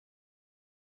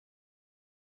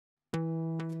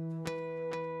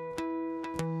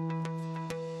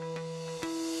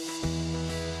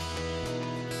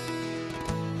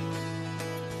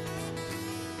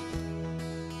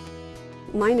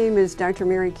My name is Dr.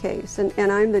 Mary Case,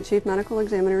 and I'm the Chief Medical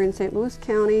Examiner in St. Louis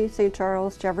County, St.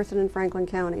 Charles, Jefferson, and Franklin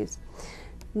counties.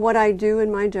 What I do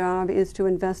in my job is to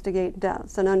investigate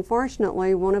deaths, and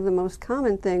unfortunately, one of the most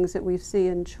common things that we see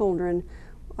in children,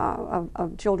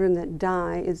 of children that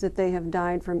die, is that they have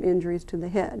died from injuries to the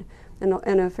head,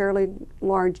 and a fairly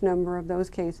large number of those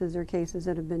cases are cases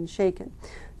that have been shaken.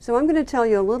 So I'm going to tell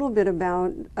you a little bit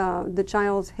about the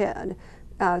child's head,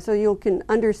 so you can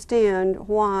understand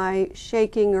why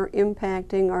shaking or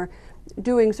impacting or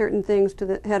doing certain things to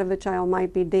the head of a child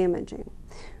might be damaging.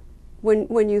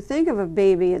 When you think of a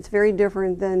baby, it's very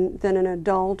different than an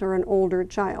adult or an older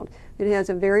child. It has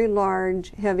a very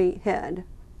large, heavy head,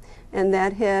 and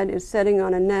that head is sitting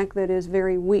on a neck that is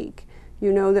very weak.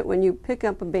 You know that when you pick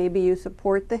up a baby, you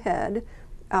support the head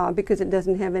because it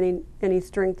doesn't have any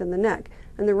strength in the neck.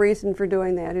 And the reason for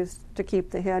doing that is to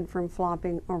keep the head from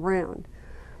flopping around.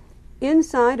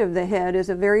 Inside of the head is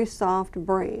a very soft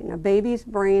brain. A baby's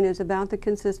brain is about the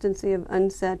consistency of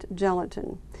unset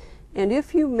gelatin. And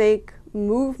if you make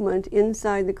movement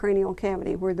inside the cranial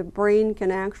cavity where the brain can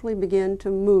actually begin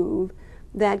to move,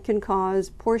 that can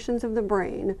cause portions of the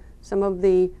brain, some of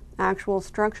the actual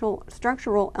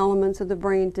structural elements of the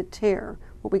brain, to tear,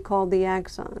 what we call the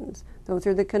axons. Those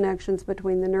are the connections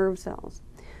between the nerve cells.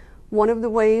 One of the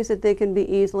ways that they can be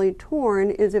easily torn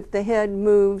is if the head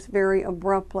moves very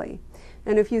abruptly.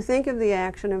 And if you think of the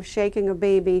action of shaking a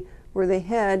baby where the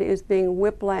head is being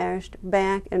whiplashed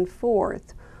back and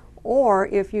forth, or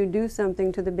if you do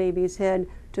something to the baby's head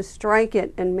to strike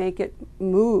it and make it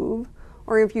move,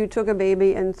 or if you took a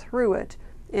baby and threw it,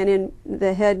 and in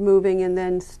the head moving and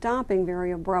then stopping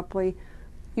very abruptly,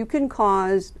 you can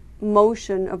cause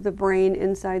motion of the brain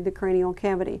inside the cranial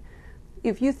cavity.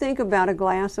 If you think about a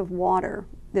glass of water,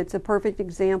 that's a perfect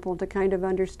example to kind of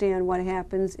understand what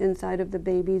happens inside of the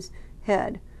baby's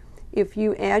head. If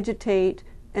you agitate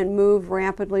and move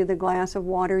rapidly the glass of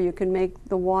water, you can make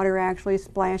the water actually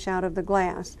splash out of the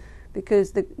glass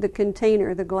because the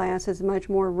container, the glass, is much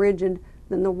more rigid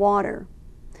than the water.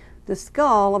 The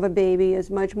skull of a baby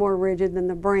is much more rigid than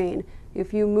the brain.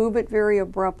 If you move it very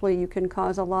abruptly, you can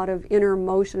cause a lot of inner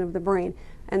motion of the brain,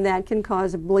 and that can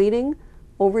cause bleeding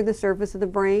over the surface of the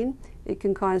brain. It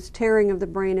can cause tearing of the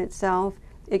brain itself.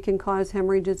 It can cause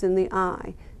hemorrhages in the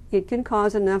eye. It can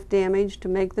cause enough damage to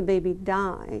make the baby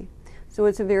die. So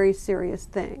it's a very serious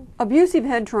thing. Abusive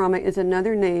head trauma is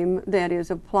another name that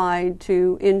is applied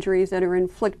to injuries that are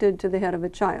inflicted to the head of a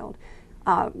child.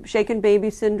 Shaken baby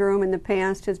syndrome in the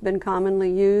past has been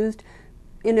commonly used.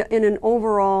 In an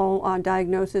overall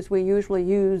diagnosis, we usually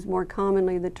use more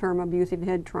commonly the term abusive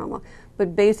head trauma.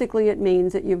 But basically it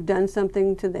means that you've done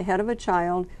something to the head of a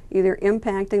child, either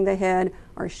impacting the head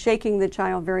or shaking the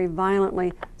child very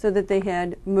violently so that the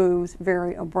head moves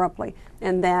very abruptly.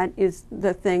 And that is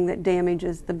the thing that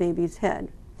damages the baby's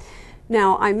head.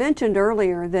 Now, I mentioned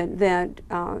earlier that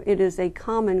it is a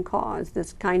common cause.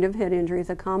 This kind of head injury is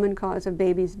a common cause of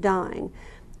babies dying.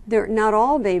 Not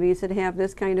all babies that have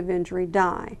this kind of injury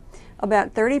die.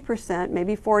 About 30%,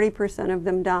 maybe 40% of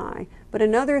them die, but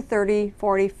another 30,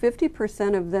 40,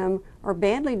 50% of them are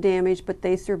badly damaged, but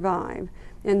they survive.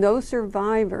 And those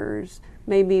survivors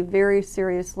may be very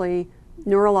seriously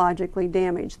neurologically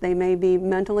damaged. They may be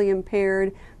mentally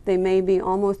impaired. They may be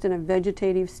almost in a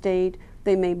vegetative state.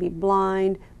 They may be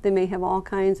blind. They may have all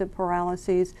kinds of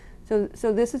paralyses.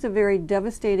 So this is a very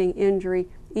devastating injury,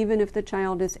 even if the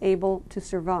child is able to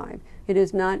survive. It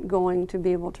is not going to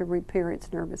be able to repair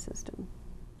its nervous system.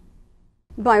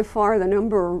 By far, the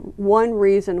number one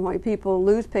reason why people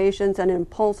lose patience and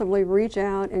impulsively reach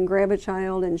out and grab a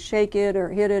child and shake it or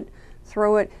hit it,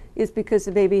 throw it, is because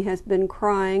the baby has been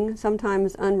crying,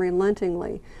 sometimes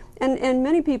unrelentingly. And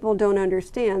many people don't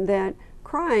understand that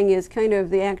crying is kind of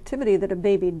the activity that a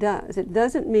baby does. It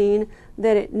doesn't mean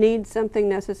that it needs something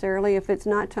necessarily. If it's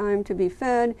not time to be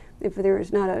fed, if there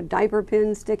is not a diaper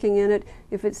pin sticking in it,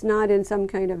 if it's not in some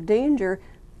kind of danger,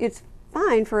 it's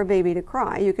fine for a baby to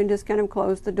cry. You can just kind of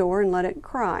close the door and let it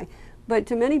cry. But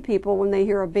to many people, when they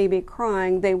hear a baby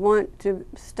crying, they want to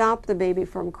stop the baby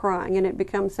from crying, and it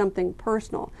becomes something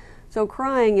personal. So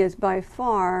crying is by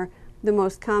far the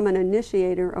most common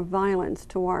initiator of violence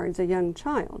towards a young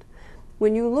child.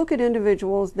 When you look at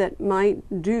individuals that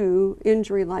might do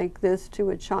injury like this to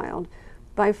a child,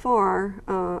 by far,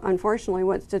 unfortunately,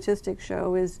 what statistics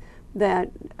show is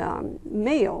that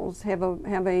males have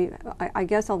I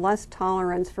guess, a less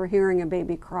tolerance for hearing a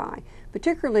baby cry,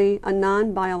 particularly a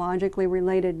non-biologically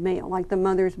related male, like the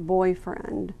mother's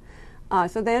boyfriend.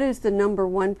 So that is the number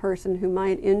one person who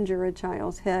might injure a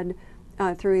child's head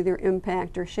through either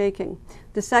impact or shaking.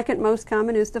 The second most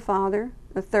common is the father.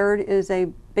 The third is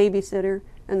a babysitter,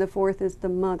 and the fourth is the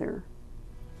mother.